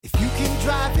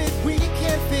drive it, we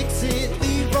can fix it.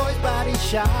 Leroy's Body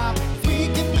Shop. We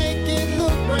can make it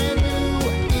look brand new.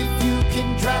 If you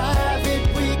can drive it,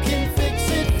 we can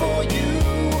fix it for you.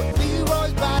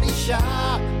 Leroy's Body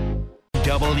Shop.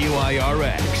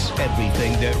 WIRX,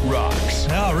 everything that rocks.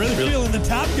 Oh, really feeling the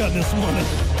Top Gun this morning.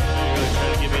 Really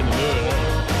trying to get me in the mood.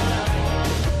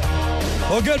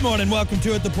 Well, good morning. Welcome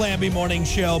to it, the Plan B Morning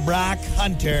Show. Brock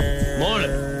Hunter.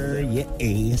 Morning.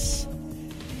 Yes.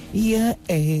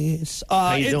 Yes.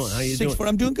 How you doing? How you doing?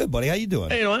 I'm doing good, buddy. How you doing?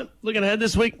 Hey, you know what? Looking ahead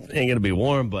this week, ain't gonna be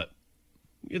warm, but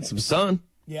get some sun.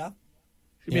 Yeah.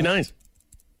 Should be nice.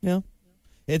 Yeah.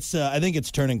 It's. I think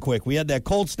it's turning quick. We had that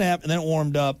cold snap, and then it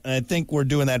warmed up, and I think we're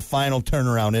doing that final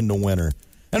turnaround into winter.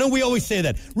 I know we always say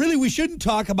that. Really, we shouldn't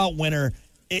talk about winter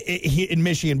in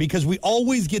Michigan because we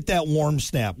always get that warm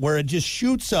snap where it just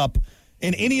shoots up,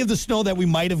 and any of the snow that we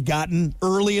might have gotten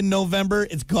early in November,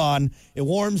 it's gone. It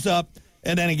warms up,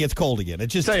 and then it gets cold again. It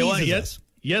just Tell you what, teases us.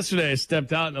 yesterday I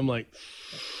stepped out, and I'm like,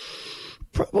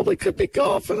 probably could be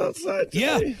golfing outside today.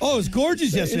 Yeah. Oh, it was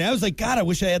gorgeous yesterday. I was like, God, I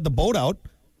wish I had the boat out.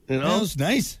 You know? Yeah, it was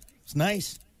nice. It's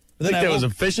nice. But I then think there was a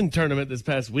fishing tournament this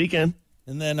past weekend.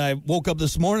 And then I woke up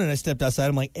this morning and I stepped outside.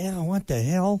 I'm like, what the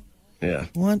hell? Yeah.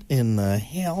 What in the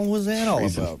hell was that all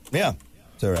about? Yeah.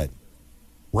 It's all right.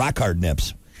 Rock hard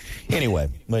nips. Anyway,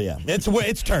 but yeah,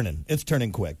 it's turning. It's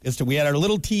turning quick. We had our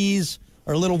little teas,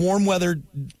 our little warm weather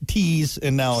teas,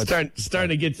 and now it's starting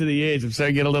to get to the age. I'm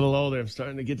starting to get a little older. I'm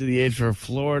starting to get to the age where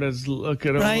Florida's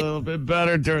looking a little bit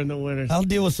better during the winter. I'll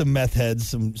deal with some meth heads,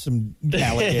 some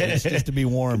alligators, just to be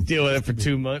warm. Deal with it for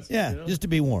 2 months. Yeah, you know? just to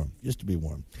be warm. Just to be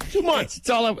warm. 2 months.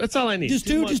 That's all I need. Just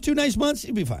two nice months.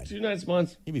 You'll be fine. 2 nice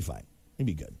months. You'll be fine. You'll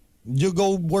be good. You'll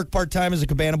go work part-time as a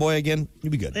cabana boy again.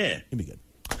 You'll be good. Yeah. You'll be good.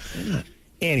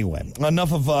 Anyway,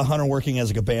 enough of Hunter working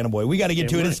as a cabana boy. We got to get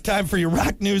to it. It's time for your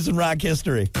rock news and rock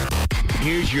history.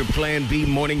 Here's your Plan B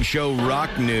Morning Show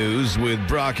rock news with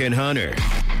Brock and Hunter.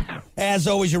 As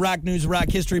always, your rock news and rock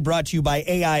history brought to you by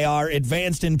AIR,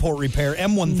 Advanced Import Repair,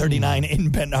 M139 in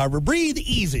Benton Harbor. Breathe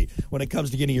easy when it comes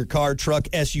to getting your car, truck,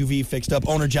 SUV fixed up.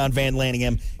 Owner John Van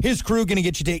Lanningham, his crew going to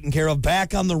get you taken care of,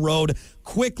 back on the road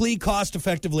quickly,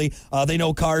 cost-effectively. They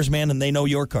know cars, man, and they know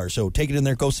your car. So take it in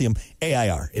there, go see them.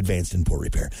 AIR, Advanced Import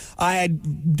Repair. I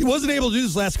wasn't able to do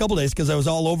this last couple days because I was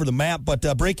all over the map,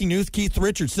 but breaking news, Keith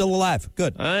Richards still alive.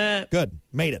 Good. Good.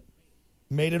 Made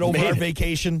it over our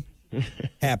vacation.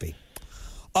 Happy.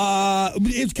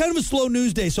 It's kind of a slow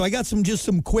news day, so I got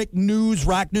some quick news,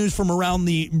 rock news from around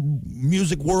the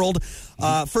music world.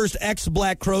 First,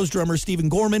 ex-Black Crowes drummer Stephen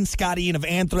Gorman, Scott Ian of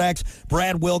Anthrax,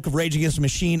 Brad Wilk of Rage Against the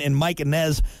Machine, and Mike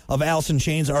Inez of Alice in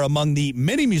Chains are among the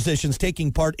many musicians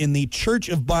taking part in the Church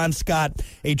of Bon Scott,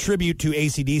 a tribute to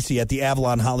AC/DC at the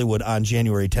Avalon Hollywood on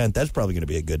January 10th. That's probably going to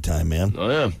be a good time, man. Oh,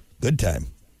 yeah. Good time.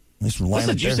 What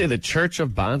did you say, the Church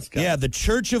of Bon Scott? Yeah, the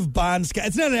Church of Bon Scott.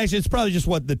 It's not actually. It's probably just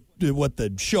what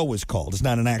the show is called. It's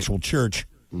not an actual church,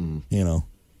 you know,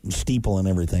 steeple and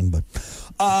everything. But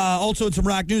also in some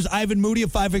rock news, Ivan Moody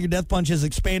of Five Finger Death Punch has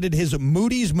expanded his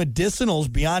Moody's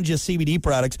Medicinals beyond just CBD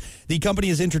products. The company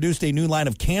has introduced a new line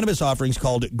of cannabis offerings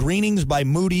called Greenings by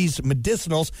Moody's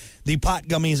Medicinals. The pot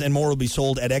gummies and more will be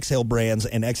sold at Exhale Brands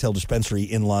and Exhale Dispensary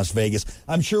in Las Vegas.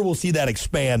 I'm sure we'll see that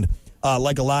expand.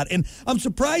 Like a lot. And I'm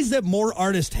surprised that more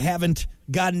artists haven't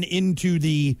gotten into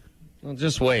the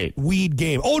just wait weed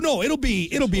game. Oh, no, it'll be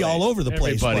all over the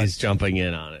place. Everybody's jumping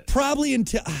in on it. Probably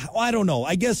until, I don't know.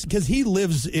 I guess because he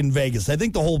lives in Vegas. I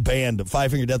think the whole band,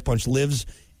 Five Finger Death Punch, lives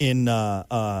in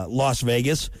Las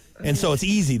Vegas. And so it's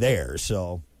easy there.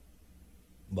 So,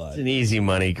 but it's an easy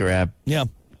money grab. Yeah.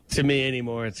 To me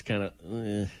anymore, it's kind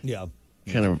of, yeah.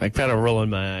 Kind of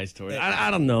rolling my eyes toward it. I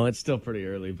don't know. It's still pretty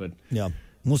early, but. Yeah.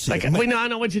 We'll see. I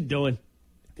know what you're doing.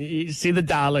 You see the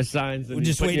dollar signs and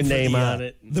just put your name on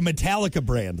it. The Metallica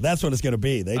brand. That's what it's going to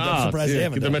be. I'm surprised they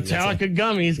haven't the done it. Metallica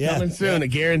gummies coming soon. I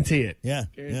guarantee it. Yeah.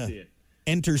 Guarantee it.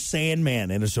 Enter Sandman,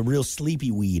 and it's a real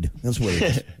sleepy weed. That's what it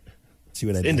is. See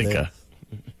what I did Indica. there?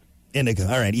 Indica.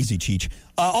 All right, easy, Cheech.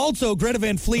 Also, Greta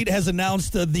Van Fleet has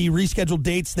announced the rescheduled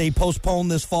dates they postponed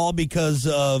this fall because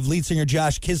of lead singer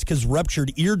Josh Kiszka's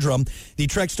ruptured eardrum. The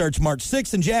trek starts March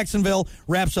 6th in Jacksonville,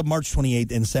 wraps up March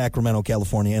 28th in Sacramento,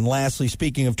 California. And lastly,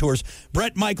 speaking of tours,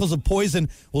 Bret Michaels of Poison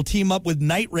will team up with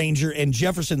Night Ranger and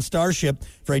Jefferson Starship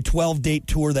for a 12-date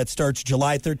tour that starts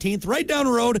July 13th, right down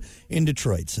the road in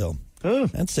Detroit. So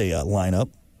that's a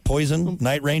lineup. Poison,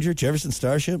 Night Ranger, Jefferson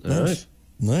Starship.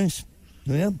 Nice.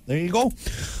 Yeah, there you go.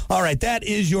 All right, that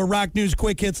is your rock news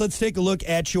quick hits. Let's take a look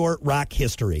at your rock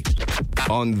history.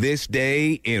 on this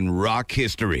day in rock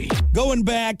history. Going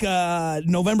back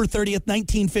November 30th,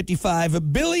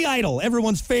 1955, Billy Idol,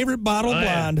 everyone's favorite bottle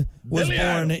blonde, was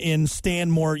born in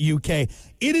Stanmore, UK.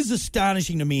 It is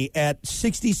astonishing to me at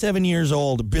 67 years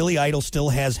old, Billy Idol still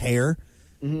has hair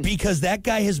because that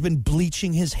guy has been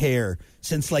bleaching his hair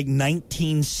since like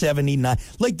 1979.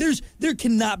 Like there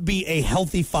cannot be a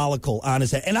healthy follicle on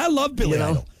his head. And I love Billy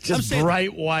Idol. Just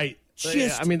bright white.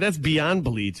 I mean, that's beyond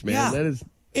bleach, man. Yeah. That is.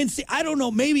 And see, I don't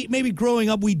know, maybe growing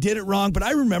up we did it wrong, but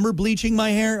I remember bleaching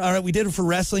my hair. All right, we did it for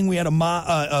wrestling. We had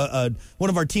one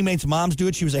of our teammates' moms do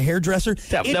it. She was a hairdresser.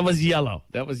 That was yellow.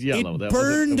 That was yellow. It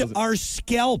burned our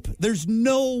scalp. There's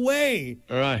no way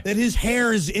that his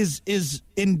hair is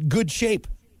in good shape.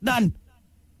 None.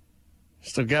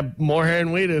 Still got more hair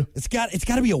than we do. It's got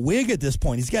to be a wig at this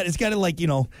point. It's got to like,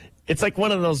 It's like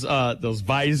one of those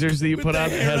visors that you put on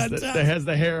that has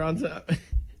the hair on top.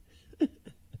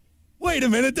 Wait a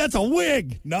minute, that's a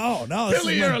wig. No.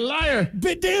 Billy, you're a liar.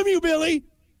 Damn you, Billy.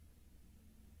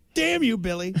 Damn you,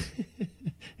 Billy.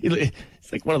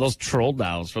 It's like one of those troll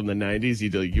dolls from the 90s.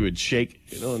 You would shake,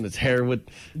 and his hair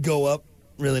would go up.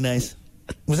 Really nice.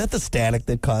 Was that the static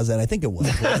that caused that? I think it was.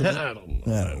 I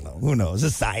don't know. Who knows?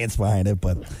 There's science behind it,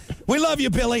 but we love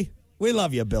you, Billy. We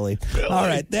love you, Billy. All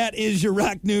right, that is your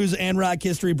rock news and rock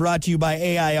history brought to you by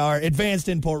AIR, Advanced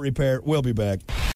Import Repair. We'll be back.